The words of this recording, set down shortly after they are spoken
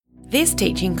This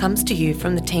teaching comes to you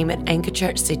from the team at Anchor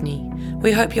Church Sydney.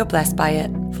 We hope you're blessed by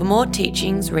it. For more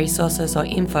teachings, resources or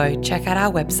info, check out our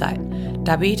website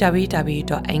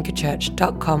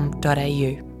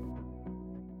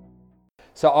www.anchorchurch.com.au.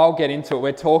 So I'll get into it.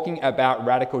 We're talking about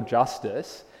radical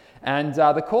justice, and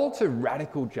the call to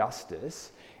radical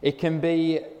justice, it can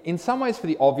be, in some ways for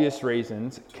the obvious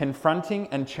reasons, confronting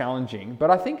and challenging,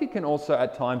 but I think it can also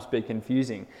at times be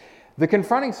confusing. The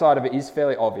confronting side of it is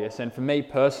fairly obvious, and for me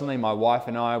personally, my wife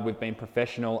and I, we've been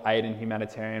professional aid and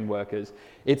humanitarian workers.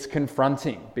 It's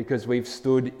confronting because we've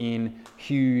stood in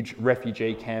huge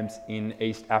refugee camps in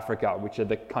East Africa, which are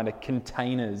the kind of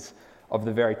containers of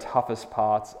the very toughest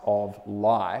parts of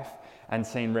life, and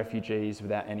seen refugees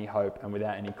without any hope and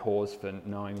without any cause for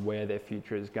knowing where their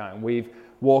future is going. We've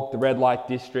walked the red light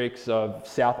districts of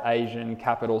South Asian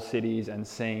capital cities and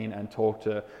seen and talked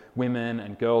to women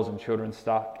and girls and children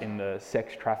stuck in the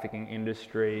sex trafficking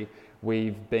industry.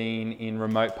 We've been in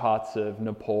remote parts of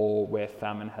Nepal where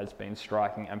famine has been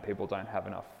striking and people don't have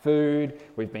enough food.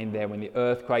 We've been there when the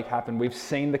earthquake happened. We've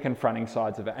seen the confronting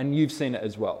sides of it, and you've seen it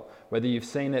as well. Whether you've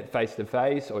seen it face to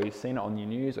face, or you've seen it on your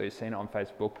news, or you've seen it on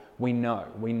Facebook, we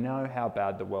know how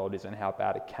bad the world is and how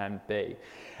bad it can be.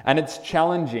 And it's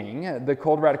challenging. The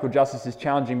call to radical justice is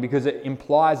challenging because it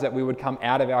implies that we would come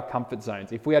out of our comfort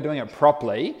zones. If we are doing it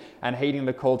properly and heeding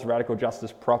the call to radical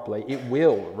justice properly, it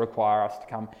will require us to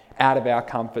come out of our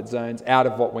comfort zones, out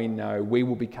of what we know. We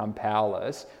will become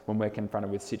powerless when we're confronted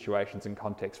with situations and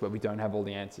contexts where we don't have all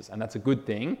the answers. And that's a good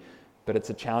thing, but it's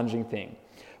a challenging thing.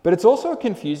 But it's also a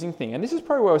confusing thing, and this is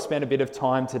probably where we'll spend a bit of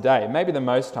time today, maybe the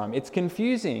most time. It's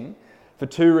confusing for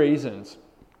two reasons.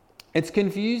 It's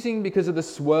confusing because of the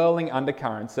swirling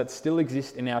undercurrents that still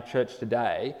exist in our church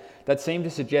today that seem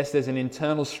to suggest there's an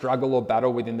internal struggle or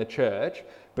battle within the church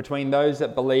between those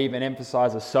that believe and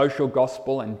emphasize a social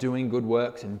gospel and doing good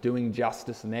works and doing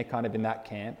justice, and they're kind of in that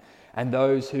camp, and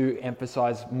those who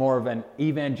emphasize more of an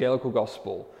evangelical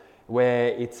gospel, where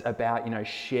it's about,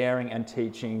 sharing and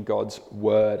teaching God's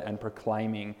word and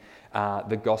proclaiming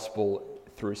the gospel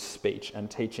through speech and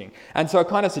teaching. And so it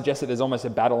kind of suggests that there's almost a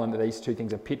battle and that these two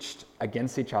things are pitched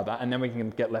against each other, and then we can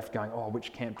get left going,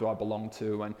 which camp do I belong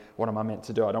to and what am I meant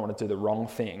to do? I don't want to do the wrong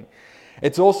thing.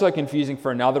 It's also confusing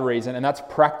for another reason, and that's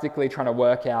practically trying to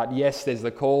work out, yes, there's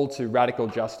the call to radical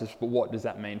justice, but what does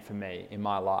that mean for me in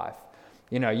my life?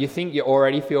 You think you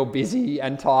already feel busy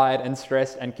and tired and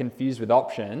stressed and confused with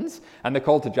options, and the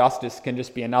call to justice can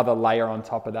just be another layer on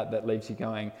top of that leaves you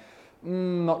going,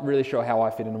 not really sure how I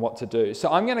fit in and what to do. So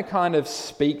I'm going to kind of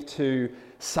speak to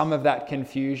some of that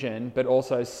confusion, but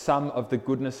also some of the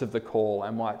goodness of the call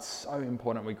and why it's so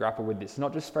important we grapple with this,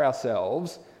 not just for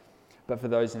ourselves, but for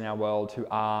those in our world who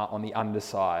are on the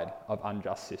underside of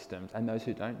unjust systems and those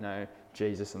who don't know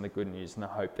Jesus and the good news and the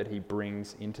hope that he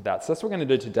brings into that. So that's what we're going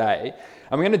to do today.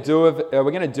 And we're going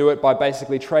to do it by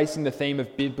basically tracing the theme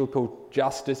of biblical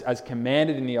justice as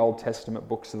commanded in the Old Testament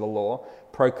books of the law,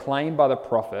 proclaimed by the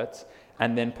prophets,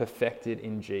 and then perfected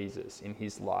in Jesus, in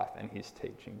his life and his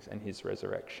teachings and his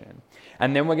resurrection.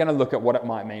 And then we're going to look at what it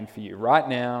might mean for you right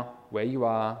now, where you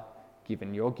are,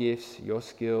 given your gifts, your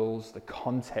skills, the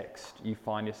context you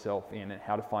find yourself in, and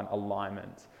how to find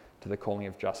alignment to the calling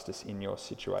of justice in your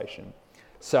situation.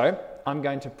 So I'm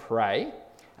going to pray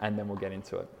and then we'll get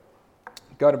into it.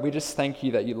 God, we just thank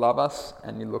you that you love us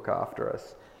and you look after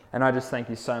us. And I just thank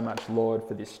you so much, Lord,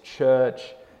 for this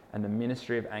church and the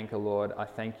ministry of Anchor, Lord. I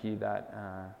thank you that,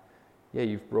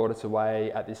 you've brought us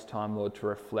away at this time, Lord, to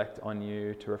reflect on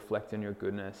you, to reflect on your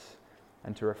goodness,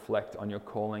 and to reflect on your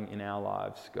calling in our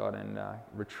lives, God. And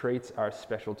retreats are a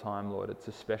special time, Lord. It's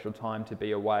a special time to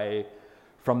be away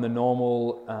from the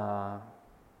normal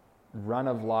run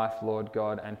of life, Lord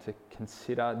God, and to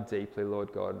consider deeply,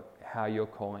 Lord God, how you're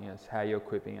calling us, how you're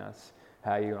equipping us,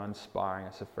 how you're inspiring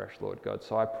us afresh, Lord God.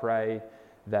 So I pray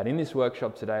that in this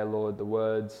workshop today, Lord, the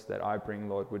words that I bring,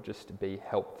 Lord, would just be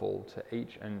helpful to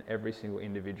each and every single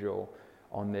individual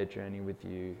on their journey with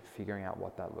you, figuring out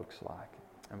what that looks like.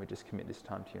 And we just commit this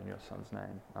time to you in your Son's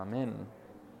name. Amen.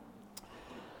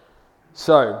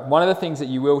 So, one of the things that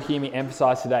you will hear me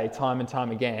emphasize today, time and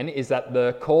time again, is that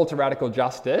the call to radical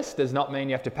justice does not mean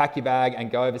you have to pack your bag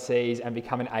and go overseas and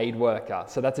become an aid worker.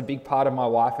 So that's a big part of my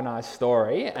wife and I's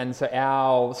story. And so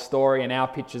our story and our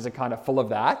pictures are kind of full of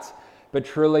that. But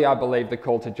truly, I believe the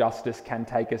call to justice can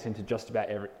take us into just about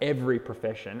every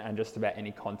profession and just about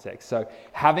any context. So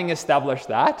having established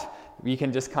that, you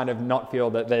can just kind of not feel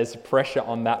that there's pressure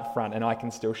on that front, and I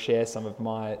can still share some of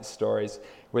my stories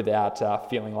without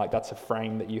feeling like that's a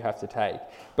frame that you have to take.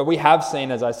 But we have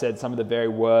seen, as I said, some of the very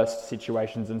worst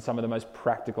situations and some of the most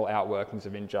practical outworkings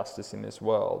of injustice in this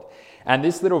world. And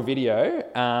this little video,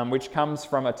 which comes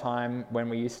from a time when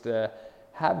we used to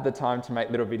have the time to make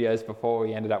little videos before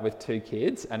we ended up with 2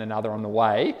 kids and another on the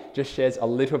way, just shares a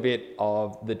little bit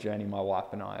of the journey my wife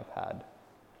and I have had.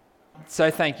 So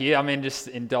thank you. I mean, just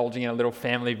indulging in a little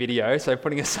family video, so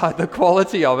putting aside the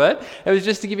quality of it, it was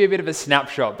just to give you a bit of a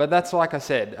snapshot. But that's, like I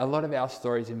said, a lot of our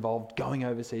stories involved going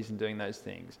overseas and doing those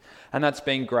things. And that's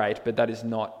been great, but that is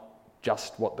not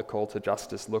just what the call to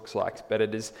justice looks like, but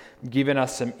it has given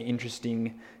us some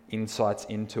interesting insights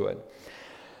into it.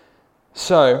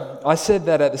 So I said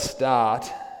that at the start,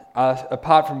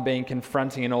 apart from being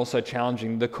confronting and also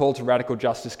challenging, the call to radical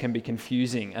justice can be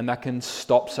confusing, and that can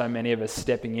stop so many of us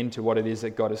stepping into what it is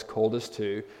that God has called us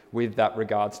to with that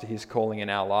regards to his calling in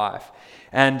our life.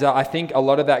 And I think a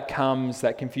lot of that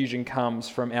confusion comes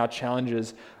from our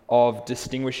challenges of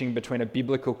distinguishing between a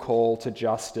biblical call to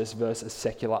justice versus a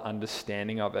secular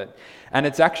understanding of it. And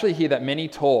it's actually here that many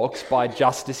talks by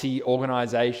justicey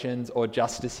organisations or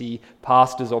justicey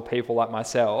pastors or people like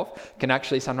myself can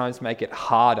actually sometimes make it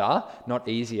harder, not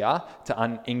easier,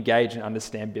 to engage and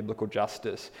understand biblical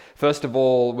justice. First of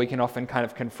all, we can often kind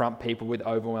of confront people with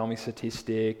overwhelming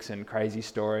statistics and crazy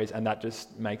stories, and that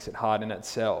just makes it hard in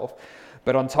itself.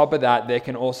 But on top of that, there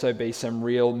can also be some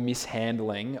real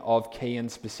mishandling of key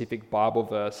and specific Bible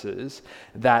verses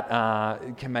that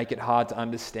can make it hard to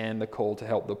understand the call to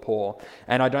help the poor.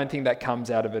 And I don't think that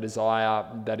comes out of a desire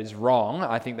that is wrong.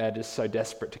 I think they're just so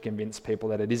desperate to convince people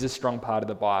that it is a strong part of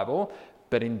the Bible,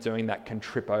 but in doing that can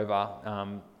trip over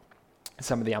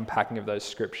some of the unpacking of those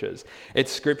scriptures.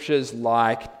 It's scriptures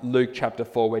like Luke chapter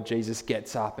 4, where Jesus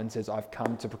gets up and says, "I've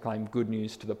come to proclaim good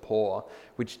news to the poor,"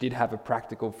 which did have a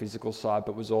practical physical side,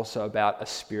 but was also about a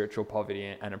spiritual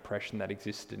poverty and oppression that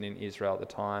existed in Israel at the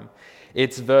time.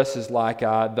 It's verses like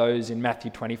those in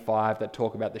Matthew 25 that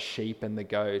talk about the sheep and the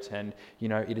goat, and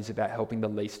it is about helping the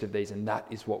least of these, and that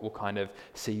is what will kind of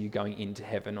see you going into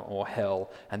heaven or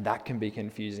hell, and that can be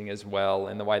confusing as well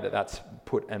in the way that that's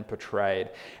put and portrayed.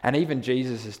 And even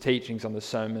Jesus' teachings on the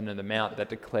Sermon on the Mount that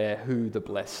declare who the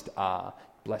blessed are.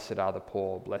 Blessed are the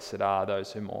poor, blessed are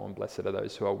those who mourn, blessed are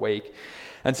those who are weak.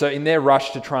 And so in their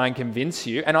rush to try and convince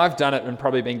you, and I've done it and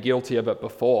probably been guilty of it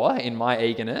before in my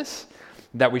eagerness,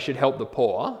 that we should help the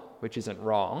poor, which isn't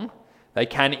wrong, they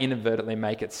can inadvertently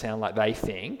make it sound like they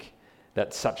think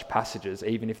that such passages,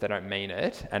 even if they don't mean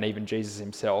it, and even Jesus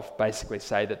himself basically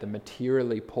say that the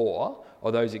materially poor,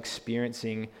 or those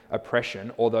experiencing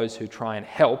oppression, or those who try and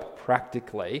help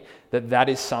practically, that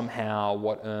is somehow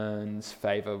what earns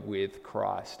favour with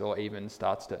Christ, or even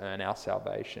starts to earn our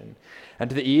salvation. And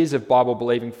to the ears of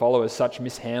Bible-believing followers, such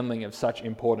mishandling of such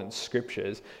important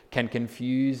scriptures can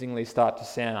confusingly start to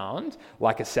sound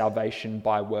like a salvation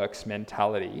by works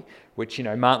mentality, which,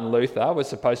 Martin Luther was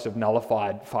supposed to have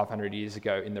nullified 500 years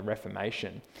ago in the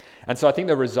Reformation. And so I think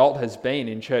the result has been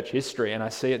in church history, and I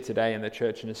see it today in the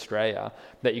church in Australia,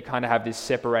 that you kind of have this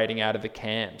separating out of the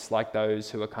camps, like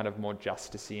those who are kind of more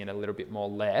justicey and a little bit more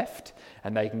left,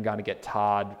 and they can kind of get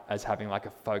tarred as having like a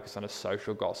focus on a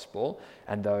social gospel,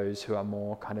 and those who are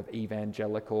more kind of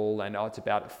evangelical and it's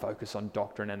about a focus on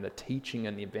doctrine and the teaching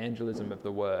and the evangelism of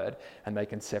the word, and they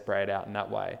can separate out in that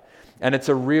way. And it's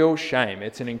a real shame.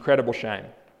 It's an incredible shame,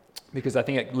 because I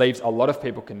think it leaves a lot of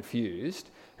people confused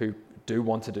who do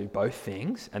want to do both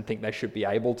things and think they should be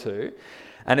able to.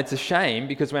 And it's a shame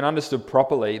because when understood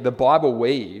properly, the Bible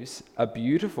weaves a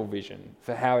beautiful vision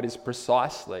for how it is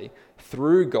precisely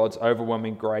through God's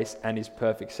overwhelming grace and his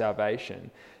perfect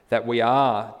salvation that we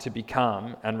are to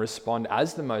become and respond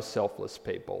as the most selfless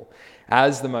people,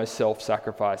 as the most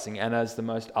self-sacrificing, and as the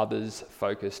most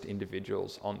others-focused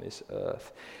individuals on this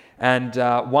earth. And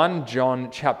 1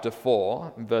 John chapter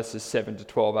 4, verses 7 to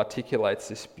 12 articulates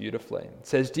this beautifully. It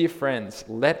says, "Dear friends,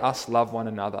 let us love one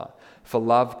another, for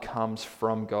love comes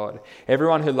from God.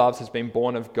 Everyone who loves has been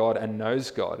born of God and knows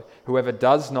God. Whoever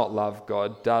does not love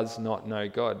God does not know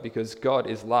God, because God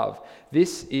is love.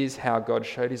 This is how God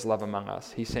showed his love among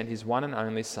us. He sent his one and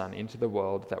only Son into the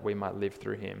world that we might live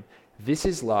through him. This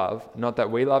is love, not that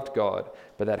we loved God,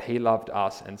 but that he loved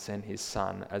us and sent his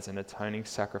Son as an atoning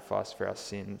sacrifice for our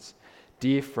sins.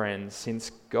 Dear friends,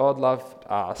 since God loved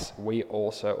us, we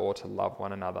also ought to love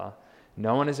one another.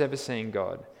 No one has ever seen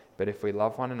God, but if we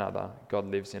love one another, God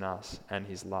lives in us, and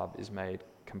his love is made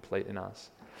complete in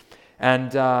us."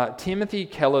 And Timothy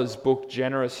Keller's book,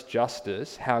 Generous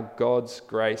Justice, How God's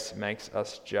Grace Makes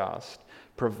Us Just,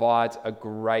 provides a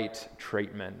great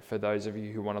treatment for those of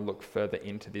you who want to look further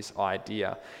into this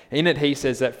idea. In it, he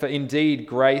says that, "For indeed,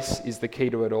 grace is the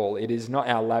key to it all. It is not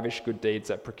our lavish good deeds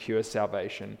that procure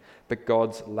salvation, but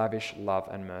God's lavish love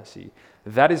and mercy.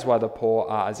 That is why the poor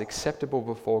are as acceptable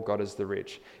before God as the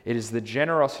rich. It is the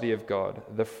generosity of God,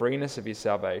 the freeness of his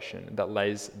salvation, that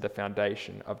lays the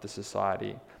foundation of the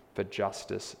society for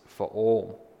justice for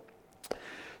all."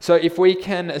 So if we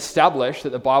can establish that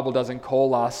the Bible doesn't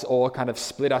call us or kind of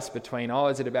split us between,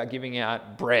 is it about giving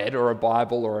out bread or a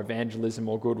Bible or evangelism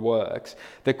or good works?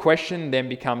 The question then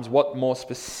becomes, what more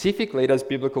specifically does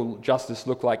biblical justice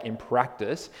look like in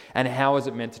practice, and how is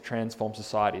it meant to transform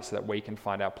society so that we can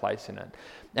find our place in it?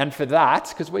 And for that,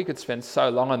 because we could spend so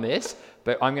long on this,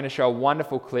 but I'm going to show a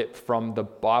wonderful clip from the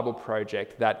Bible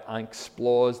Project that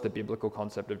explores the biblical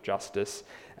concept of justice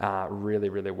really,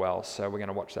 really well. So we're going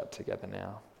to watch that together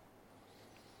now.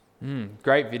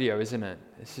 Great video, isn't it?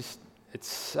 It's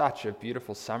such a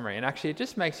beautiful summary. And actually, it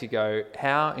just makes you go,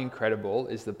 how incredible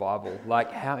is the Bible?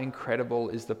 Like, how incredible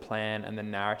is the plan and the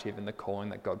narrative and the calling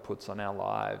that God puts on our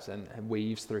lives and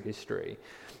weaves through history?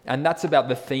 And that's about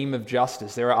the theme of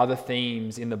justice. There are other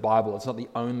themes in the Bible. It's not the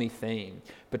only theme.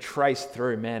 But traced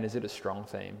through, man, is it a strong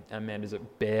theme? And man, does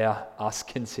it bear us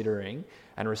considering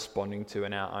and responding to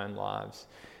in our own lives?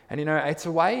 And it's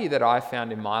a way that I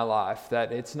found in my life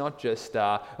that it's not just,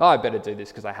 I better do this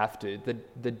because I have to.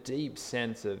 The deep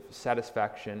sense of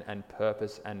satisfaction and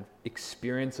purpose and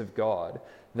experience of God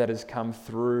that has come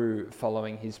through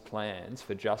following his plans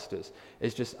for justice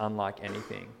is just unlike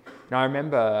anything. Now, I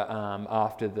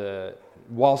remember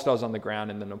whilst I was on the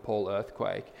ground in the Nepal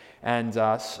earthquake, and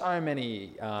so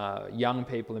many young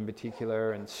people in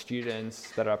particular and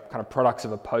students that are kind of products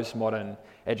of a postmodern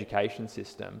education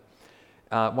system,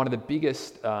 one of the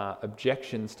biggest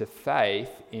objections to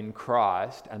faith in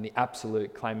Christ and the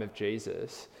absolute claim of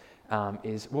Jesus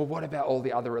is, well, what about all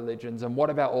the other religions, and what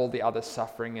about all the other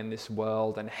suffering in this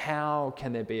world, and how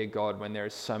can there be a God when there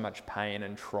is so much pain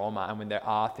and trauma, and when there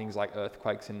are things like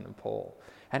earthquakes in Nepal?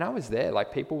 And I was there,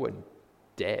 like, people were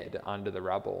dead under the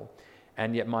rubble,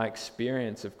 and yet my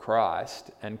experience of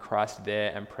Christ and Christ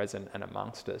there and present and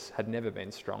amongst us had never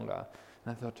been stronger.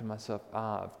 And I thought to myself,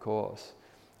 of course,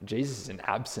 Jesus isn't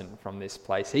absent from this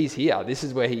place. He's here. This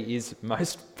is where he is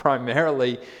most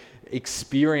primarily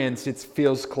experienced. It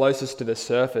feels closest to the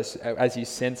surface as you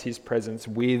sense his presence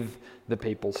with the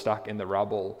people stuck in the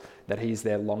rubble, that he's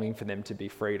there longing for them to be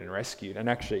freed and rescued, and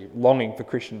actually longing for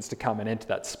Christians to come and enter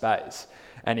that space.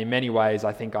 And in many ways,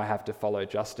 I think I have to follow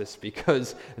justice,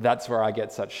 because that's where I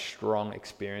get such strong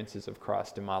experiences of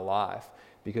Christ in my life,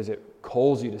 because it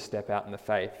calls you to step out in the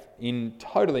faith in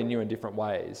totally new and different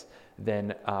ways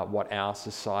than what our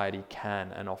society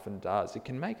can and often does. It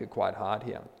can make it quite hard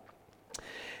here.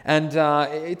 And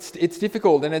it's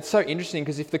difficult, and it's so interesting,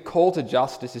 because if the call to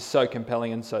justice is so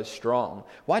compelling and so strong,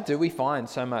 why do we find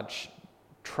so much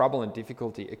trouble and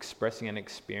difficulty expressing and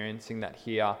experiencing that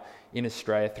here in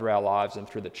Australia through our lives and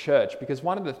through the church? Because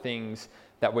one of the things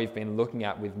that we've been looking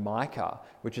at with Micah,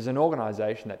 which is an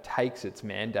organisation that takes its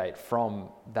mandate from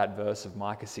that verse of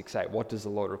Micah 6:8, what does the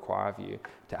Lord require of you?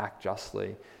 To act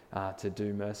justly, to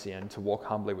do mercy, and to walk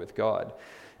humbly with God.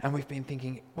 And we've been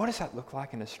thinking, what does that look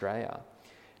like in Australia?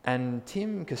 And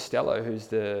Tim Costello, who's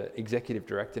the executive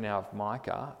director now of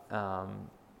Micah,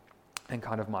 and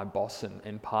kind of my boss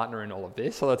and partner in all of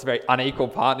this. So that's a very unequal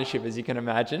partnership, as you can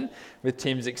imagine, with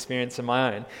Tim's experience and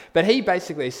my own. But he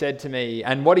basically said to me,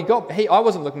 and what I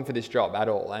wasn't looking for this job at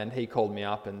all. And he called me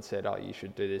up and said, you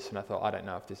should do this. And I thought, I don't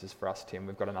know if this is for us, Tim.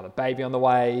 We've got another baby on the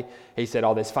way. He said,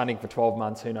 there's funding for 12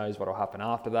 months. Who knows what will happen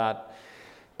after that?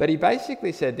 But he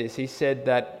basically said this. He said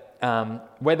that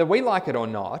whether we like it or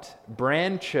not,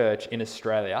 brand church in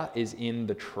Australia is in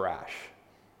the trash.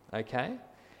 Okay?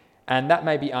 And that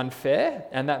may be unfair,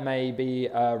 and that may be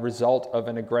a result of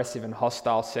an aggressive and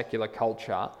hostile secular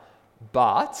culture,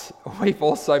 but we've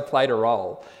also played a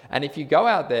role. And if you go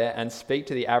out there and speak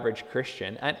to the average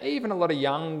Christian, and even a lot of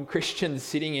young Christians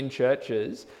sitting in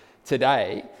churches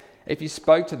today, if you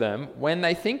spoke to them, when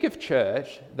they think of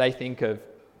church, they think of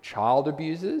child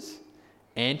abusers,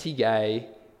 anti-gay,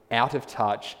 out of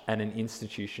touch, and an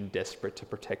institution desperate to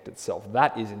protect itself.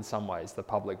 That is in some ways the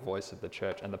public voice of the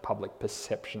church and the public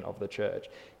perception of the church.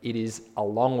 It is a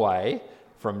long way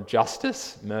from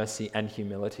justice, mercy, and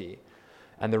humility.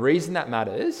 And the reason that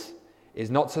matters is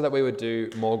not so that we would do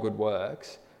more good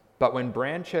works, But when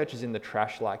brand church is in the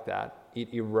trash like that,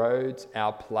 it erodes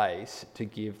our place to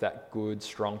give that good,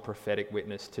 strong prophetic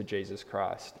witness to Jesus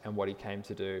Christ and what he came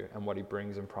to do and what he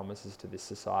brings and promises to this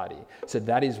society. So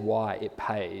that is why it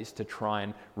pays to try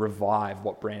and revive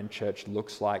what brand church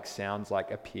looks like, sounds like,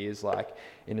 appears like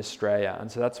in Australia.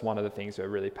 And so that's one of the things we're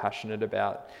really passionate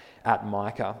about at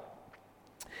Micah.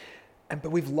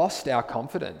 But we've lost our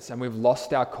confidence and we've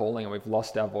lost our calling and we've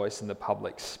lost our voice in the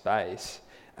public space.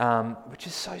 Which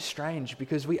is so strange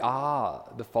because we are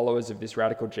the followers of this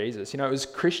radical Jesus. You know, it was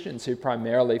Christians who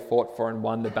primarily fought for and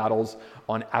won the battles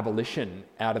on abolition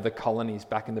out of the colonies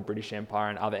back in the British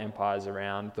Empire and other empires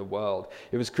around the world.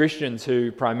 It was Christians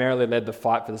who primarily led the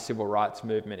fight for the civil rights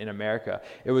movement in America.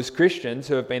 It was Christians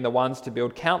who have been the ones to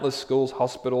build countless schools,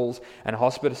 hospitals, and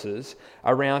hospices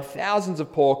around thousands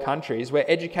of poor countries where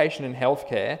education and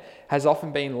healthcare has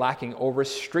often been lacking or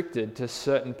restricted to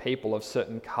certain people of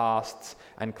certain castes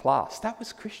and class. That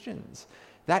was Christians.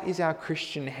 That is our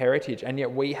Christian heritage, and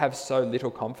yet we have so little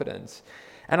confidence.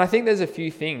 And I think there's a few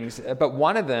things, but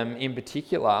one of them in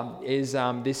particular is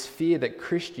this fear that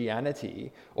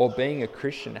Christianity, or being a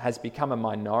Christian, has become a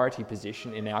minority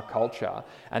position in our culture,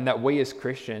 and that we as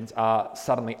Christians are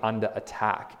suddenly under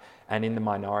attack and in the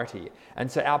minority. And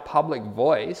so our public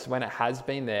voice, when it has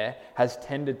been there, has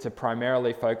tended to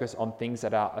primarily focus on things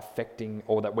that are affecting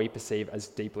or that we perceive as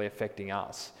deeply affecting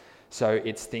us. So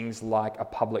it's things like a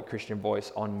public Christian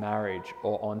voice on marriage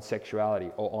or on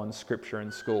sexuality or on scripture in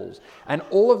schools. And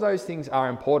all of those things are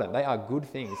important. They are good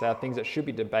things. They are things that should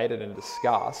be debated and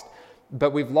discussed.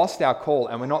 But we've lost our call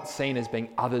and we're not seen as being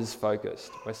others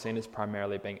focused. We're seen as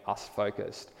primarily being us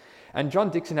focused. And John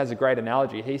Dixon has a great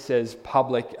analogy. He says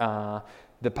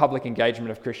the public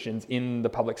engagement of Christians in the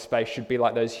public space should be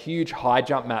like those huge high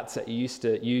jump mats that you used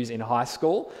to use in high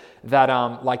school that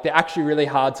they're actually really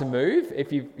hard to move.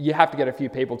 If you have to get a few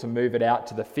people to move it out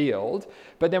to the field,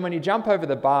 but then when you jump over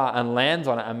the bar and land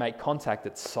on it and make contact,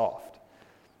 it's soft.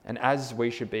 And as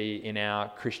we should be in our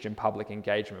Christian public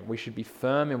engagement, we should be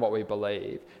firm in what we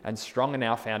believe and strong in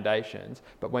our foundations.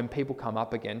 But when people come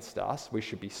up against us, we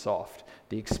should be soft.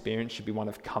 The experience should be one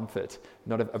of comfort,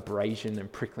 not of abrasion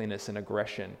and prickliness and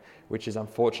aggression, which is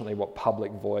unfortunately what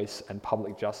public voice and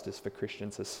public justice for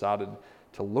Christians has started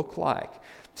to look like.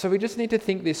 So we just need to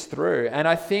think this through. And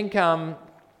I think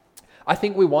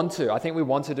we want to. I think we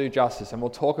want to do justice, and we'll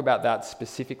talk about that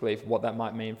specifically, what that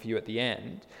might mean for you at the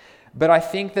end. But I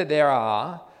think that there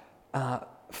are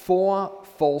 4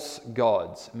 false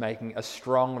gods making a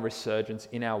strong resurgence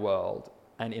in our world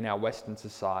and in our Western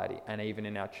society and even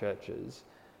in our churches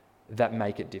that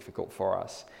make it difficult for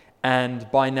us. And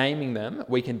by naming them,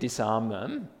 we can disarm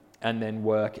them and then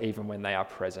work even when they are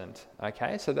present.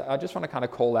 Okay, so I just want to kind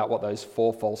of call out what those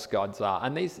 4 false gods are.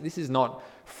 And this is not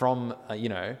from,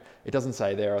 it doesn't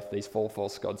say there are these 4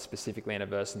 false gods specifically in a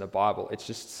verse in the Bible. It's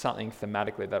just something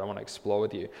thematically that I want to explore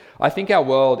with you. I think our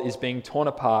world is being torn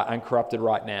apart and corrupted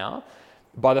right now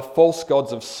by the false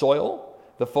gods of soil,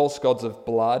 the false gods of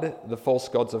blood, the false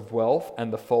gods of wealth,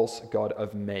 and the false god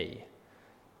of me.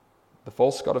 The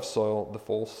false god of soil, the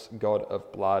false god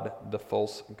of blood, the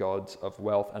false gods of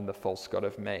wealth, and the false god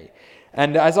of me.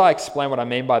 And as I explain what I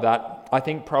mean by that, I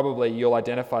think probably you'll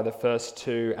identify the first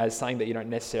 2 as something that you don't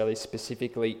necessarily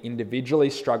specifically individually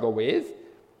struggle with,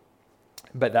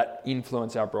 but that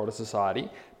influence our broader society.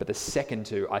 But the second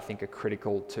 2, I think, are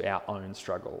critical to our own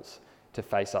struggles to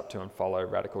face up to and follow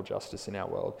radical justice in our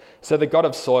world. So the god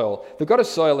of soil. The god of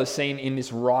soil is seen in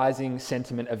this rising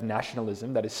sentiment of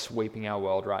nationalism that is sweeping our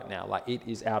world right now. Like, it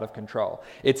is out of control.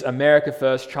 It's America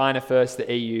first, China first, the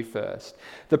EU first.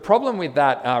 The problem with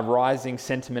that rising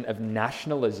sentiment of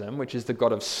nationalism, which is the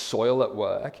god of soil at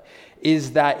work,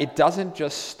 is that it doesn't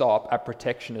just stop at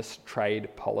protectionist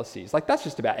trade policies. Like, that's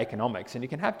just about economics, and you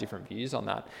can have different views on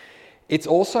that. It's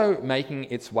also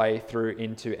making its way through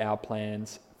into our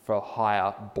plans for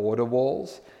higher border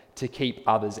walls to keep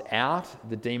others out,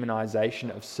 the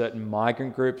demonization of certain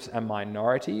migrant groups and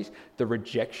minorities, the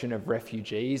rejection of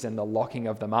refugees and the locking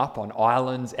of them up on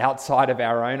islands outside of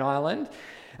our own island,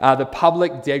 the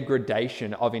public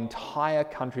degradation of entire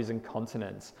countries and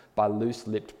continents by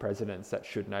loose-lipped presidents that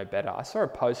should know better. I saw a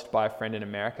post by a friend in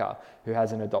America who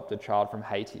has an adopted child from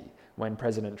Haiti when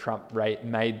President Trump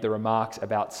made the remarks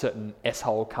about certain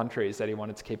S-hole countries that he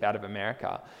wanted to keep out of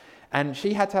America. And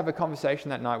she had to have a conversation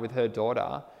that night with her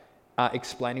daughter,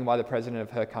 explaining why the president of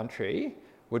her country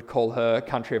would call her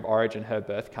country of origin, her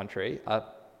birth country, a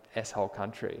S-hole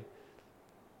country.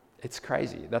 It's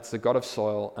crazy. That's the god of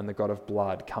soil and the god of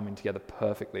blood coming together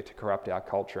perfectly to corrupt our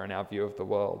culture and our view of the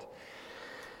world.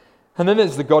 And then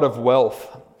there's the god of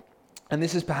wealth. And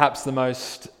this is perhaps the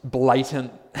most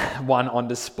blatant one on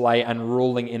display and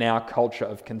ruling in our culture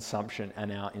of consumption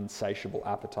and our insatiable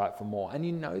appetite for more. And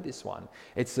you know this one.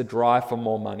 It's the drive for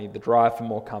more money, the drive for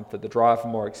more comfort, the drive for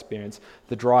more experience,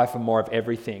 the drive for more of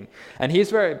everything. And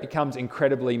here's where it becomes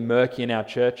incredibly murky in our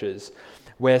churches,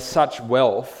 where such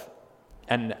wealth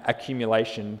and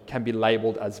accumulation can be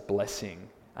labelled as blessing.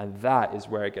 And that is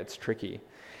where it gets tricky.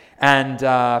 And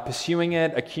pursuing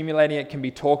it, accumulating it can be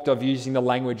talked of using the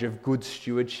language of good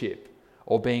stewardship,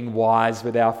 or being wise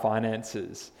with our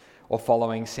finances, or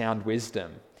following sound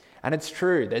wisdom. And it's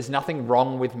true, there's nothing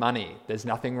wrong with money. There's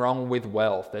nothing wrong with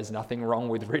wealth. There's nothing wrong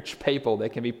with rich people. There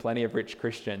can be plenty of rich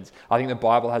Christians. I think the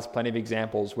Bible has plenty of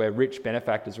examples where rich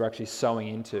benefactors were actually sowing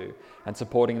into and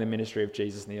supporting the ministry of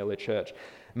Jesus in the early church.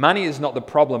 Money is not the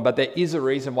problem, but there is a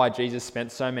reason why Jesus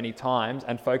spent so many times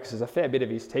and focuses a fair bit of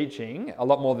his teaching, a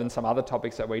lot more than some other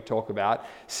topics that we talk about,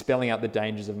 spelling out the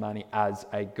dangers of money as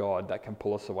a god that can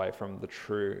pull us away from the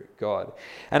true God.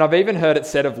 And I've even heard it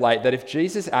said of late that if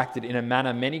Jesus acted in a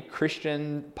manner many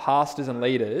Christian pastors and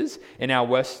leaders in our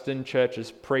Western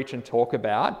churches preach and talk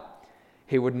about,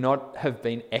 he would not have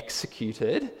been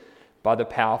executed by the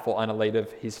powerful and elite of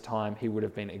his time. He would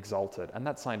have been exalted. And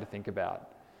that's something to think about.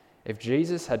 If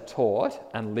Jesus had taught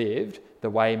and lived the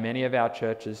way many of our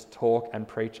churches talk and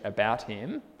preach about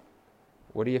him,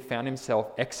 would he have found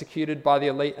himself executed by the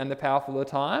elite and the powerful of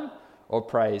the time, or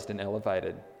praised and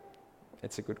elevated?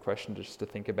 It's a good question just to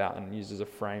think about and use as a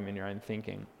frame in your own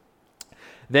thinking.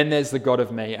 Then there's the God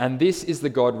of me, and this is the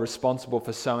God responsible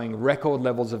for sowing record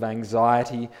levels of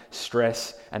anxiety,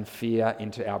 stress, and fear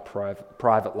into our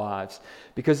private lives.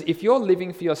 Because if you're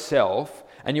living for yourself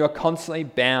and you are constantly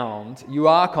bound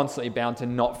to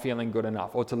not feeling good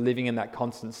enough, or to living in that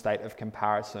constant state of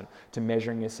comparison, to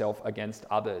measuring yourself against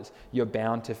others, you're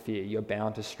bound to fear, you're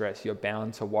bound to stress, you're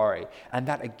bound to worry. And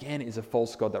that again is a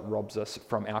false God that robs us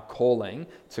from our calling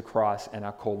to Christ and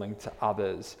our calling to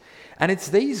others. And it's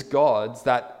these gods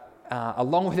that,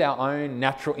 along with our own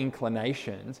natural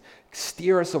inclinations,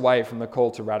 steer us away from the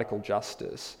call to radical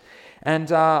justice.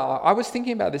 And I was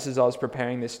thinking about this as I was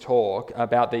preparing this talk,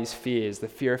 about these fears: the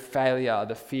fear of failure,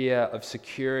 the fear of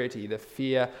security, the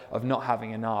fear of not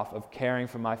having enough, of caring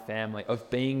for my family, of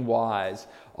being wise,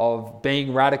 of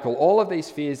being radical, all of these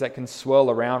fears that can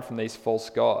swirl around from these false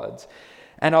gods.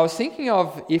 And I was thinking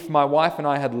of if my wife and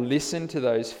I had listened to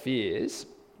those fears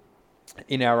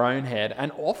in our own head,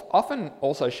 and often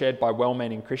also shared by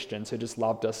well-meaning Christians who just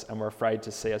loved us and were afraid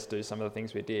to see us do some of the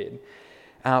things we did,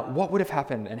 what would have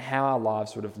happened and how our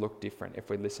lives would have looked different if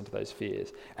we listened to those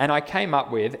fears. And I came up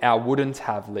with our wouldn't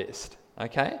have list,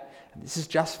 okay? And this is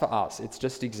just for us. It's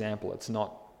just example. It's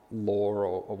not law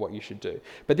or what you should do.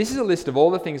 But this is a list of all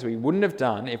the things we wouldn't have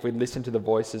done if we'd listened to the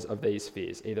voices of these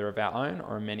fears, either of our own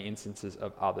or in many instances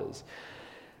of others.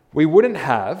 We wouldn't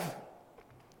have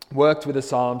worked with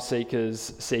asylum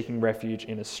seekers seeking refuge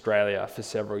in Australia for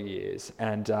several years,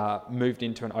 and moved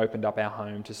into and opened up our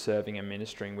home to serving and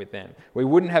ministering with them. We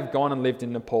wouldn't have gone and lived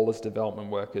in Nepal as development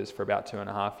workers for about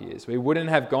 2.5 years. We wouldn't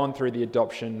have gone through the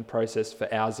adoption process for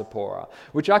our Zipporah,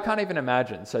 which I can't even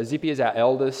imagine. So Zippy is our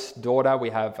eldest daughter. We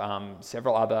have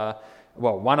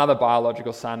one other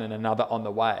biological son and another on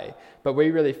the way. But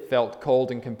we really felt called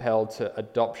and compelled to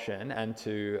adoption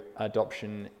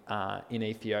in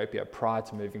Ethiopia prior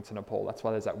to moving to Nepal. That's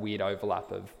why there's that weird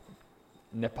overlap of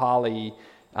Nepali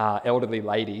elderly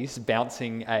ladies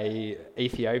bouncing a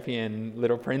Ethiopian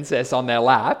little princess on their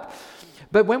lap.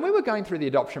 But when we were going through the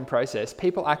adoption process,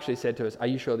 people actually said to us, "Are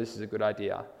you sure this is a good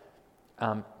idea?"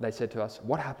 They said to us,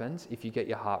 "What happens if you get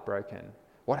your heart broken?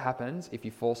 What happens if you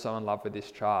fall so in love with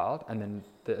this child and then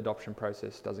the adoption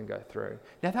process doesn't go through?"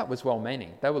 Now that was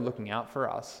well-meaning. They were looking out for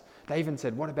us. They even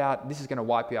said, "What about this is going to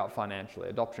wipe you out financially?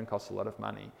 Adoption costs a lot of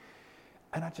money."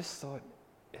 And I just thought,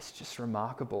 it's just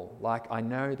remarkable. Like, I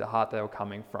know the heart they were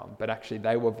coming from, but actually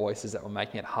they were voices that were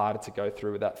making it harder to go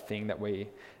through with that thing that we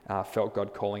felt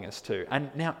God calling us to.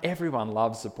 And now everyone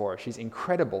loves Zipporah. She's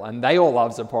incredible. And they all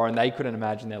love Zipporah, and they couldn't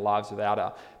imagine their lives without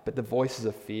her. But the voices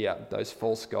of fear, those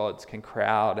false gods, can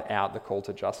crowd out the call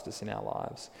to justice in our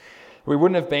lives. We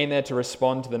wouldn't have been there to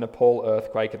respond to the Nepal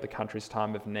earthquake at the country's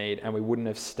time of need, and we wouldn't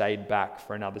have stayed back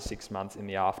for another 6 months in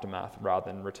the aftermath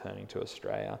rather than returning to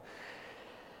Australia.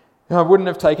 I wouldn't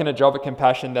have taken a job at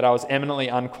Compassion that I was eminently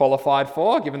unqualified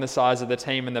for, given the size of the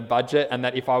team and the budget, and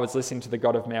that if I was listening to the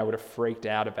God of me, I would have freaked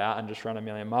out about and just run a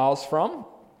million miles from.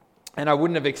 And I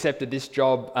wouldn't have accepted this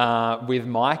job with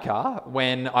Micah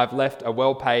when I've left a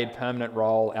well-paid permanent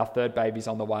role, our third baby's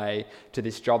on the way, to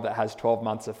this job that has 12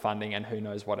 months of funding, and who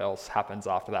knows what else happens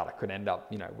after that. I could end up,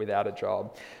 without a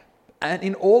job. And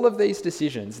in all of these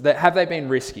decisions, have they been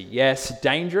risky? Yes.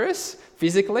 Dangerous?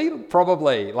 Physically?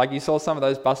 Probably. Like you saw some of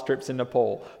those bus trips in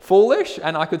Nepal. Foolish?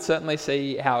 And I could certainly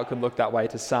see how it could look that way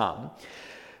to some.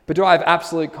 But do I have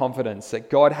absolute confidence that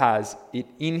God has it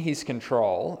in his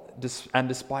control, and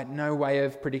despite no way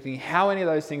of predicting how any of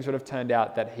those things would have turned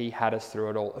out, that he had us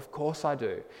through it all? Of course I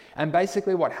do. And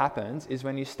basically what happens is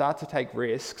when you start to take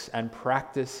risks and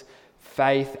practice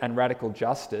faith and radical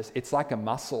justice, it's like a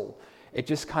muscle. It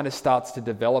just kind of starts to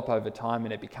develop over time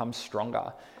and it becomes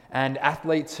stronger. And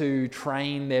athletes who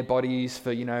train their bodies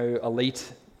for,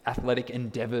 elite athletic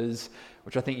endeavors,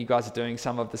 which I think you guys are doing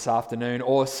some of this afternoon,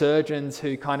 or surgeons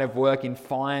who kind of work in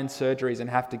fine surgeries and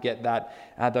have to get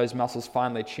those muscles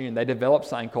finely tuned, they develop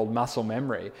something called muscle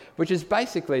memory, which is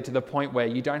basically to the point where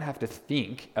you don't have to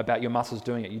think about your muscles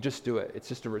doing it, you just do it. It's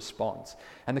just a response.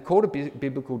 And the call to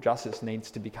biblical justice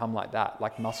needs to become like that,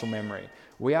 like muscle memory.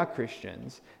 We are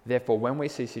Christians, therefore when we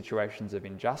see situations of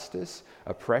injustice,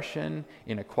 oppression,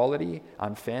 inequality,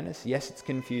 unfairness, yes, it's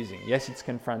confusing, yes, it's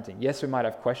confronting, yes, we might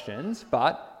have questions,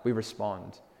 but we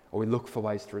respond, or we look for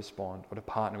ways to respond, or to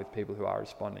partner with people who are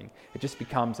responding. It just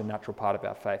becomes a natural part of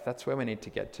our faith. That's where we need to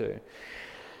get to.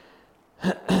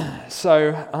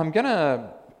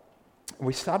 So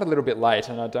we start a little bit late,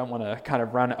 and I don't want to kind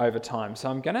of run over time. So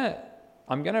I'm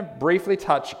going to briefly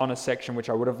touch on a section which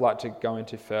I would have liked to go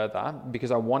into further, because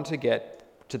I want to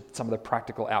get to some of the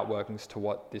practical outworkings to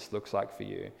what this looks like for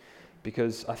you.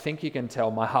 Because I think you can tell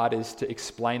my heart is to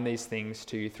explain these things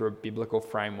to you through a biblical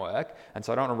framework. And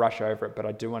so I don't want to rush over it, but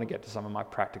I do want to get to some of my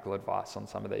practical advice on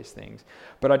some of these things.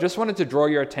 But I just wanted to draw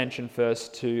your attention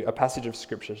first to a passage of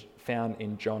scripture found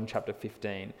in John chapter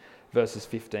 15, verses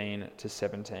 15 to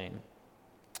 17.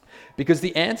 Because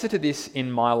the answer to this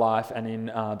in my life and in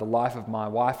the life of my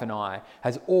wife and I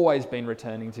has always been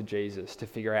returning to Jesus to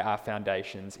figure out our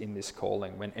foundations in this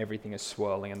calling when everything is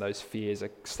swirling and those fears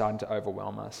are starting to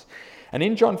overwhelm us. And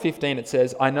in John 15 it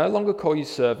says, "I no longer call you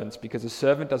servants because a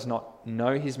servant does not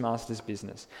know his master's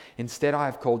business. Instead I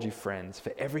have called you friends,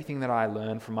 for everything that I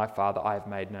learned from my Father I have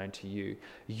made known to you.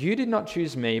 You did not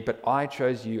choose me, but I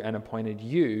chose you and appointed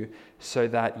you so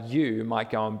that you might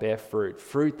go and bear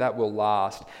fruit that will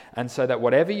last, and so that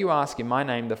whatever you ask in my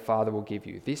name the Father will give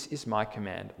you. This is my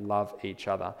command, love each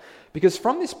other." Because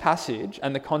from this passage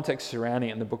and the context surrounding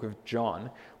it in the book of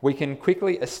John, we can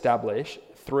quickly establish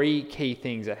three key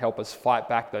things that help us fight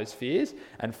back those fears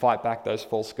and fight back those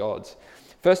false gods.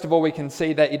 First of all, we can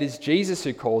see that it is Jesus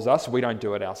who calls us. We don't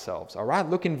do it ourselves. All right,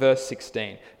 look in verse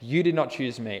 16. "You did not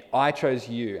choose me. I chose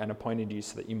you and appointed you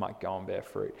so that you might go and bear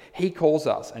fruit." He calls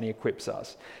us and he equips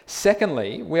us.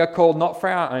 Secondly, we are called not for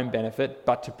our own benefit,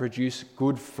 but to produce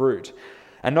good fruit.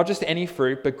 And not just any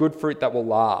fruit, but good fruit that will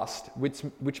last,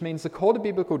 which means the call to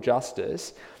biblical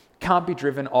justice can't be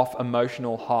driven off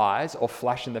emotional highs or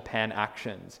flash-in-the-pan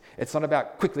actions. It's not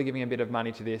about quickly giving a bit of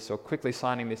money to this or quickly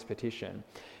signing this petition.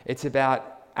 It's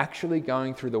about actually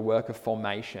going through the work of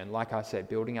formation, like I said,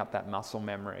 building up that muscle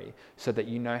memory so that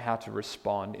you know how to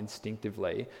respond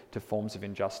instinctively to forms of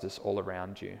injustice all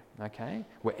around you, okay?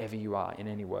 Wherever you are, in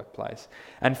any workplace.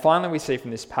 And finally, we see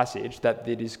from this passage that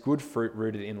it is good fruit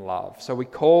rooted in love. So we're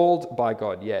called by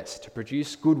God, yes, to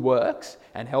produce good works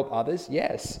and help others,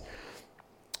 yes.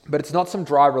 But it's not some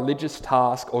dry religious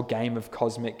task or game of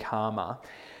cosmic karma.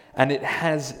 And it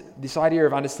has this idea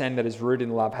of understanding that is rooted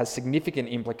in love has significant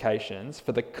implications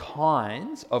for the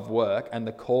kinds of work and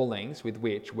the callings with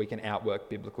which we can outwork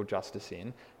biblical justice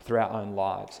in through our own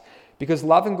lives. Because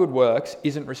love and good works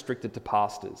isn't restricted to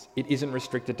pastors. It isn't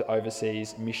restricted to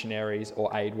overseas missionaries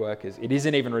or aid workers. It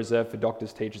isn't even reserved for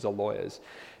doctors, teachers, or lawyers.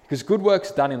 Because good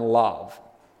works done in love,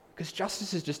 because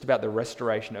justice is just about the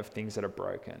restoration of things that are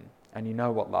broken. And you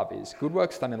know what love is. Good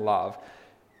works done in love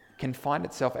can find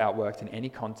itself outworked in any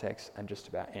context and just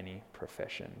about any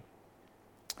profession.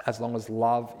 As long as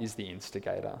love is the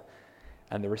instigator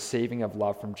and the receiving of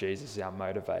love from Jesus is our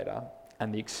motivator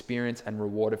and the experience and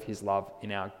reward of his love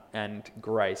and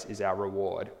grace is our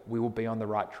reward, we will be on the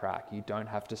right track. You don't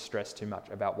have to stress too much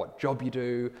about what job you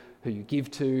do, who you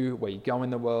give to, where you go in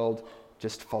the world.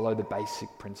 Just follow the basic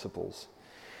principles.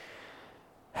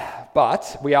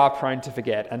 But we are prone to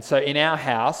forget. And so in our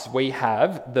house, we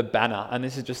have the banner. And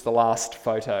this is just the last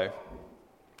photo.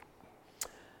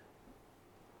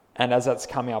 And as that's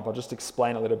coming up, I'll just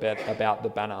explain a little bit about the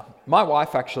banner. My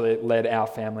wife actually led our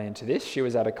family into this. She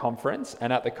was at a conference.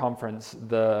 And at the conference,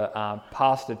 the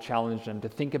pastor challenged them to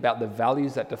think about the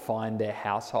values that define their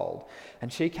household.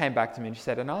 And she came back to me and she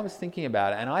said, and I was thinking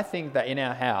about it. And I think that in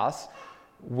our house,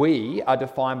 we are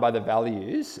defined by the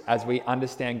values as we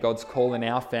understand God's call in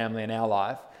our family and our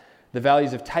life, the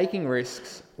values of taking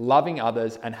risks, loving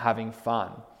others, and having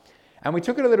fun. And we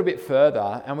took it a little bit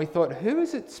further and we thought, who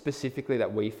is it specifically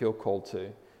that we feel called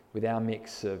to with our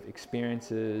mix of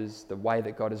experiences, the way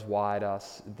that God has wired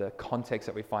us, the context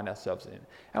that we find ourselves in?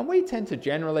 And we tend to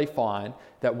generally find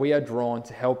that we are drawn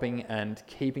to helping and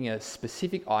keeping a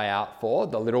specific eye out for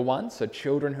the little ones, so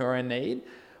children who are in need,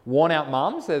 worn out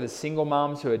mums, they're the single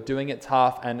mums who are doing it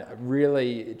tough and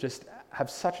really just have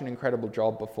such an incredible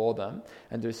job before them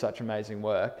and do such amazing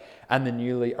work, and the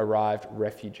newly arrived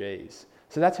refugees.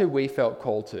 So that's who we felt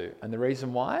called to. And the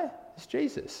reason why is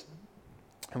Jesus.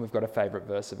 And we've got a favourite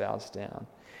verse of ours down.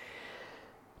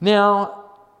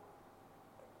 Now,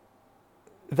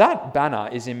 that banner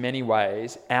is in many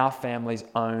ways our family's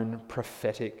own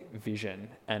prophetic vision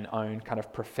and own kind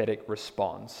of prophetic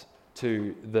response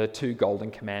to the 2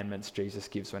 golden commandments Jesus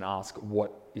gives when asked,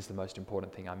 what is the most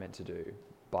important thing I'm meant to do,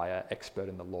 by an expert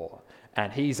in the law.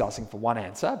 And he's asking for one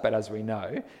answer, but as we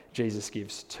know, Jesus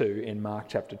gives 2 in Mark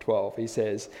chapter 12. He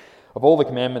says, of all the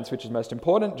commandments, which is most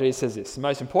important? Jesus says this: the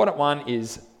most important one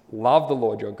is love the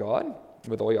Lord your God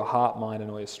with all your heart, mind,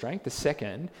 and all your strength. The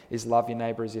second is love your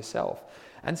neighbour as yourself.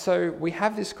 And so we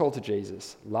have this call to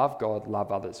Jesus: love God,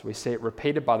 love others. We see it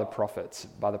repeated by the prophets'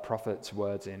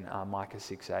 words in Micah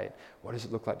 6:8. What does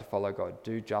it look like to follow God?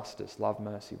 Do justice, love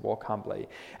mercy, walk humbly.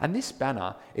 And this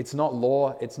banner, it's not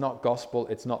law, it's not gospel,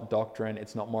 it's not doctrine,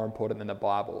 it's not more important than the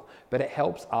Bible, but it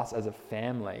helps us as a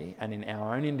family and in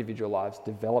our own individual lives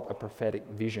develop a prophetic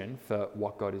vision for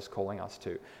what God is calling us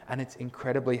to. And it's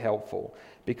incredibly helpful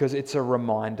because it's a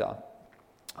reminder.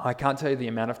 I can't tell you the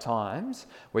amount of times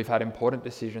we've had important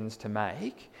decisions to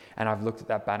make and I've looked at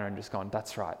that banner and just gone,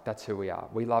 that's right, that's who we are.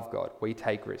 We love God, we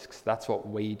take risks, that's what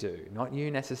we do. Not you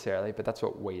necessarily, but that's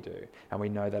what we do. And we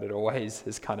know that it always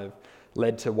has kind of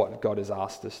led to what God has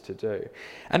asked us to do.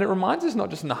 And it reminds us not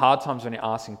just in the hard times when you're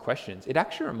asking questions, it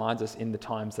actually reminds us in the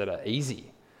times that are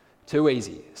easy. Too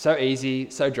easy,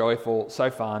 so joyful, so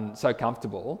fun, so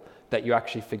comfortable that you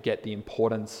actually forget the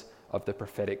importance of the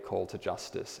prophetic call to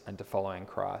justice and to following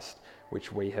Christ,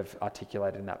 which we have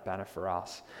articulated in that banner for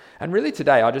us. And really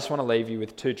today, I just want to leave you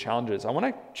with 2 challenges. I want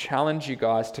to challenge you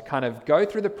guys to kind of go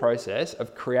through the process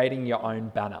of creating your own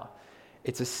banner.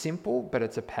 It's a simple, but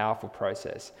it's a powerful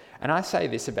process. And I say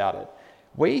this about it: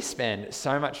 we spend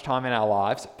so much time in our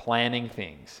lives planning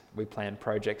things. We plan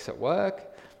projects at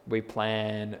work, we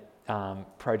plan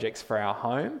projects for our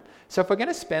home. So if we're going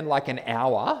to spend like an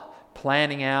hour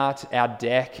planning out our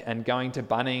deck and going to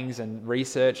Bunnings and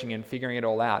researching and figuring it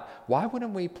all out, why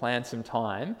wouldn't we plan some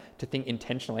time to think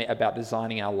intentionally about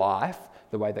designing our life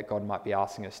the way that God might be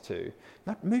asking us to?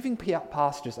 Not moving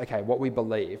past just, okay, what we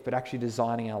believe, but actually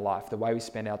designing our life, the way we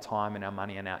spend our time and our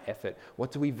money and our effort.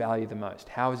 What do we value the most?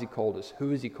 How has He called us?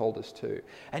 Who has He called us to?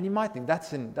 And you might think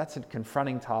that's a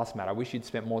confronting task, Matt. I wish you'd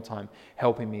spent more time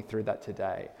helping me through that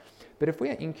today. But if we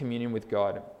are in communion with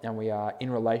God and we are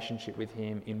in relationship with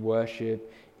Him, in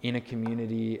worship, in a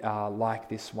community like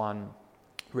this one,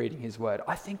 reading His Word,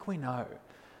 I think we know.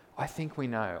 I think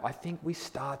we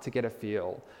start to get a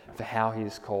feel for how He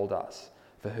has called us,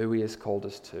 for who He has called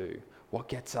us to, what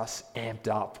gets us amped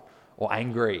up or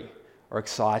angry or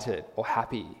excited or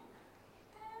happy.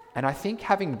 And I think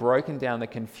having broken down the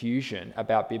confusion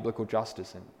about biblical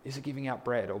justice and is it giving out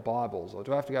bread or Bibles or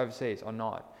do I have to go overseas or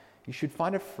not, you should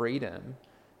find a freedom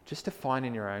just to find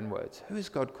in your own words, who is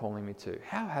God calling me to?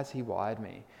 How has He wired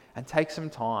me? And take some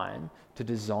time to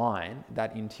design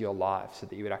that into your life so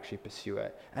that you would actually pursue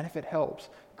it. And if it helps,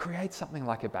 create something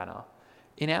like a banner.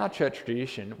 In our church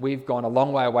tradition, we've gone a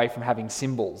long way away from having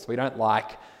symbols. We don't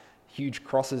like huge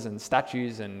crosses and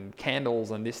statues and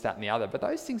candles and this, that, and the other. But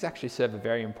those things actually serve a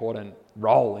very important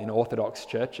role in Orthodox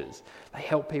churches. They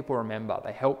help people remember.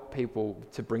 They help people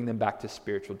to bring them back to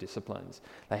spiritual disciplines.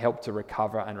 They help to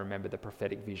recover and remember the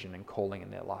prophetic vision and calling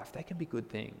in their life. They can be good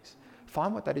things.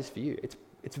 Find what that is for you.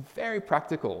 It's very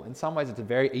practical. In some ways, it's a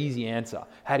very easy answer.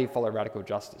 How do you follow radical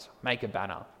justice? Make a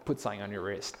banner. Put something on your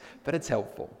wrist. But it's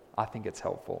helpful. I think it's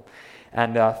helpful.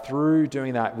 And through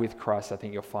doing that with Christ, I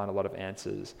think you'll find a lot of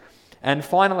answers. And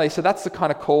finally, so that's the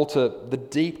kind of the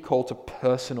deep call to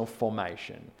personal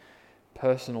formation,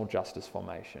 personal justice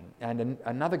formation. And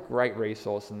another great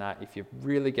resource in that, if you're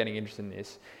really getting interested in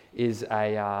this, is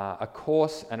a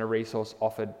course and a resource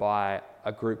offered by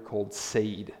a group called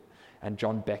Seed. And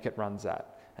John Beckett runs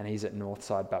that. And he's at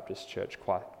Northside Baptist Church,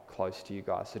 quite close to you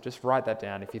guys. So just write that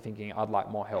down if you're thinking, I'd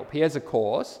like more help. He has a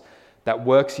course that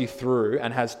works you through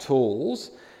and has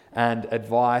tools and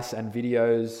advice and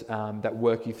videos that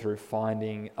work you through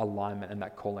finding alignment and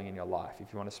that calling in your life,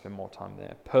 if you want to spend more time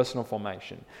there. Personal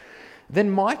formation. Then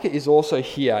Micah is also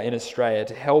here in Australia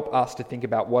to help us to think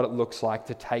about what it looks like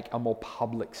to take a more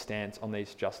public stance on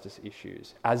these justice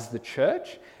issues as the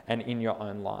church and in your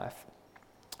own life.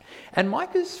 And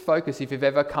Micah's focus, if you've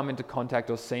ever come into contact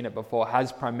or seen it before,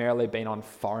 has primarily been on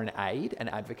foreign aid and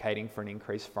advocating for an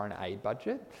increased foreign aid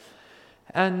budget.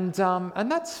 And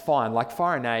that's fine. Like,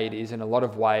 foreign aid is in a lot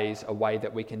of ways a way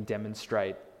that we can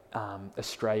demonstrate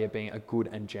Australia being a good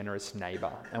and generous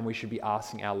neighbour, and we should be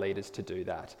asking our leaders to do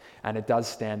that. And it does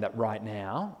stand that right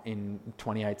now, in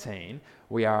 2018,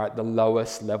 we are at the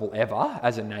lowest level ever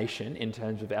as a nation in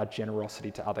terms of our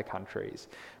generosity to other countries.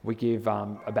 We give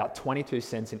about 22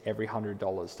 cents in every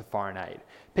 $100 to foreign aid.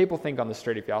 People think on the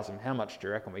street, if you ask them, how much do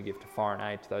you reckon we give to foreign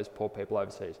aid to those poor people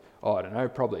overseas? Oh, I don't know,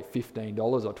 probably $15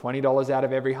 or $20 out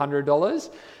of every $100.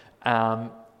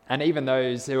 And even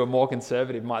those who are more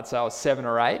conservative might say, 7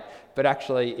 or 8, but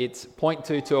actually it's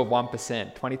 0.22 of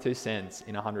 1%, 22 cents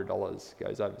in $100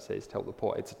 goes overseas to help the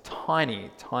poor. It's a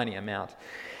tiny, tiny amount.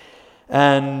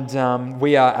 And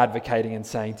we are advocating and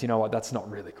saying, do you know what, that's not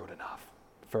really good enough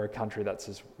for a country that's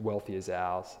as wealthy as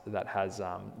ours, that has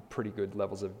pretty good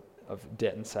levels of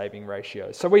debt and saving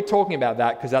ratios. So we're talking about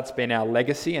that because that's been our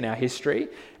legacy and our history.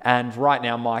 And right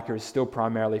now, Micah is still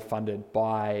primarily funded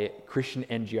by Christian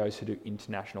NGOs who do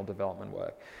international development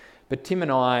work. But Tim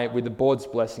and I, with the board's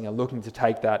blessing, are looking to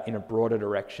take that in a broader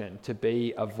direction, to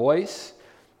be a voice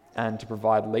and to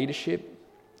provide leadership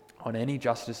on any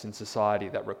justice in society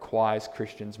that requires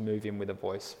Christians move in with a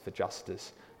voice for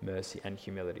justice, mercy, and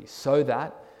humility, so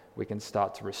that we can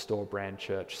start to restore Brand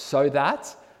Church, so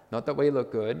that, not that we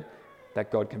look good, that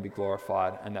God can be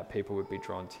glorified and that people would be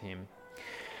drawn to him.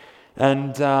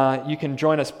 And you can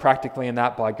join us practically in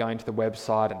that by going to the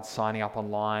website and signing up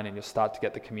online, and you'll start to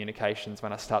get the communications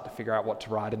when I start to figure out what to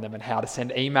write in them and how to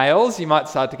send emails. You might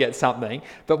start to get something.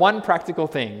 But one practical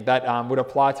thing that would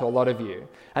apply to a lot of you,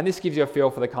 and this gives you a feel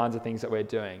for the kinds of things that we're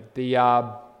doing. The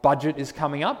budget is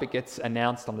coming up. It gets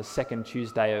announced on the second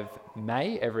Tuesday of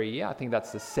May every year. I think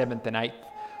that's the 7th and 8th.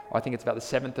 I think it's about the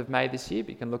 7th of May this year,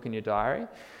 but you can look in your diary.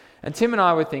 And Tim and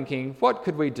I were thinking, what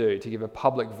could we do to give a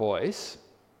public voice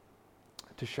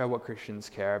to show what Christians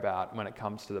care about when it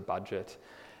comes to the budget?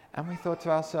 And we thought to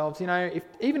ourselves,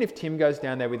 even if Tim goes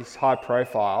down there with his high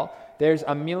profile, there's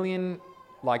a million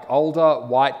older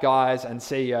white guys and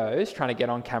CEOs trying to get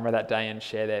on camera that day and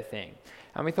share their thing.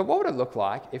 And we thought, what would it look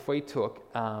like if we took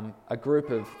a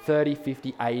group of 30,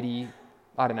 50, 80,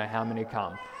 I don't know how many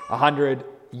come, 100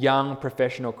 young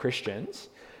professional Christians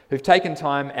who've taken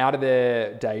time out of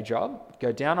their day job,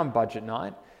 go down on budget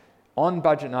night. On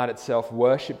budget night itself,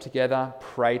 worship together,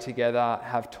 pray together,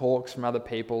 have talks from other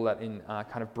people that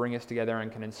kind of bring us together and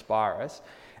can inspire us.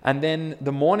 And then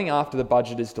the morning after the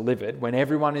budget is delivered, when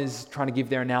everyone is trying to give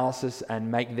their analysis and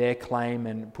make their claim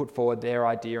and put forward their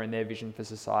idea and their vision for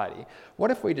society,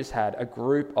 what if we just had a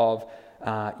group of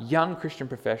young Christian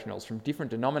professionals from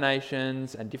different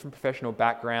denominations and different professional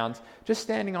backgrounds just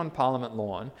standing on Parliament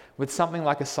lawn with something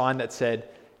like a sign that said,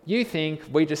 "You think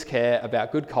we just care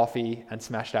about good coffee and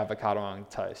smashed avocado on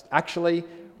toast. Actually,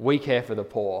 we care for the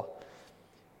poor."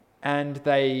 And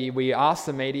we asked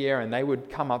the media, and they would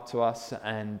come up to us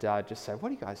and just say, "What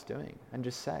are you guys doing?" And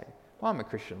just say, "Well, I'm a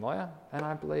Christian lawyer, and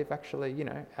I believe actually,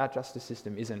 our justice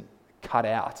system isn't cut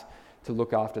out to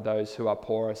look after those who are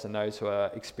poorest and those who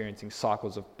are experiencing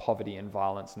cycles of poverty and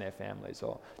violence in their families."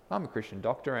 Or, "I'm a Christian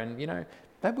doctor, and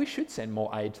that we should send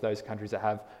more aid to those countries that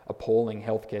have appalling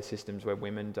healthcare systems where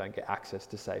women don't get access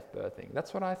to safe birthing."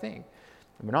 That's what I think.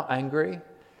 And we're not angry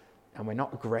and we're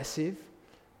not aggressive,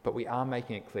 but we are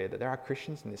making it clear that there are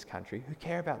Christians in this country who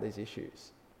care about these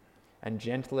issues. And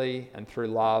gently and through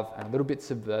love and a little bit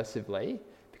subversively,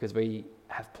 because we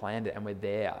have planned it and we're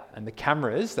there. And the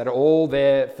cameras that are all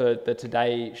there for the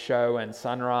Today Show and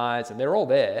Sunrise, and they're all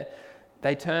there,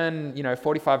 they turn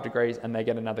 45 degrees and they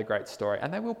get another great story.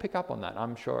 And they will pick up on that,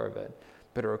 I'm sure of it.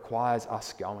 But it requires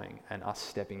us going and us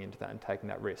stepping into that and taking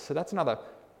that risk. So that's another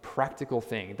practical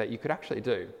thing that you could actually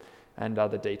do. And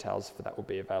the details for that will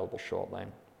be available shortly.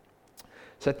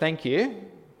 So thank you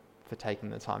for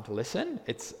taking the time to listen.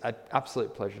 It's an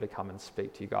absolute pleasure to come and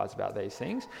speak to you guys about these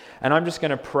things. And I'm just going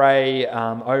to pray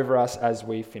over us as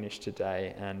we finish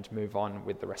today and move on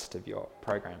with the rest of your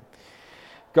program.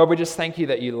 God, we just thank you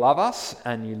that you love us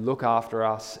and you look after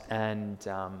us, and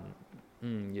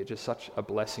you're just such a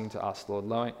blessing to us, Lord.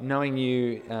 Knowing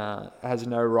you has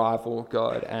no rival,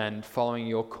 God, and following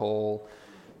your call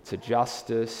to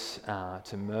justice,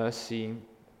 to mercy,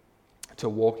 to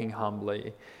walking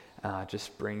humbly,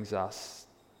 just brings us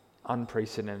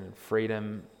unprecedented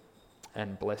freedom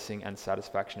and blessing and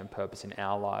satisfaction and purpose in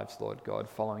our lives, Lord God,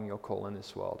 following your call in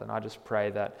this world. And I just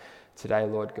pray that today,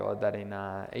 Lord God, that in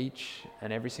each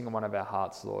and every single one of our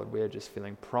hearts, Lord, we're just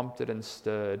feeling prompted and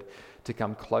stirred to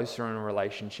come closer in a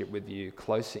relationship with you,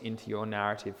 closer into your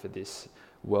narrative for this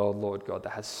world, Lord God,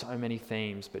 that has so many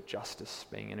themes, but justice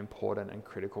being an important and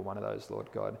critical one of those, Lord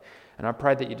God. And I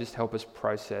pray that you just help us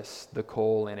process the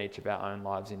call in each of our own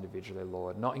lives individually,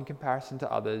 Lord, not in comparison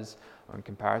to others or in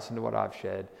comparison to what I've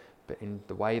shared, but in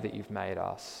the way that you've made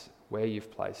us, where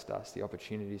you've placed us, the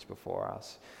opportunities before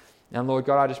us. And Lord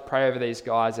God, I just pray over these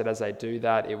guys that as they do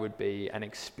that, it would be an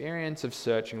experience of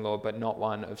searching, Lord, but not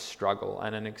one of struggle,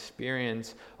 and an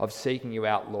experience of seeking you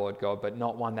out, Lord God, but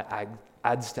not one that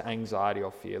adds to anxiety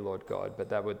or fear, Lord God, but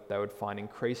they would find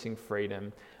increasing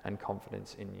freedom and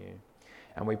confidence in you.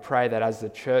 And we pray that as the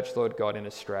church, Lord God, in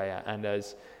Australia, and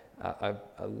as a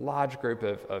large group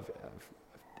of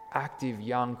active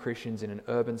young Christians in an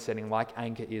urban setting like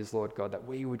Anchor is, Lord God, that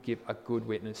we would give a good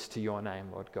witness to your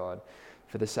name, Lord God,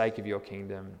 for the sake of your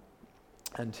kingdom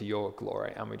and to your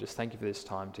glory. And we just thank you for this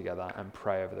time together and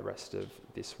pray over the rest of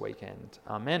this weekend.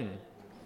 Amen.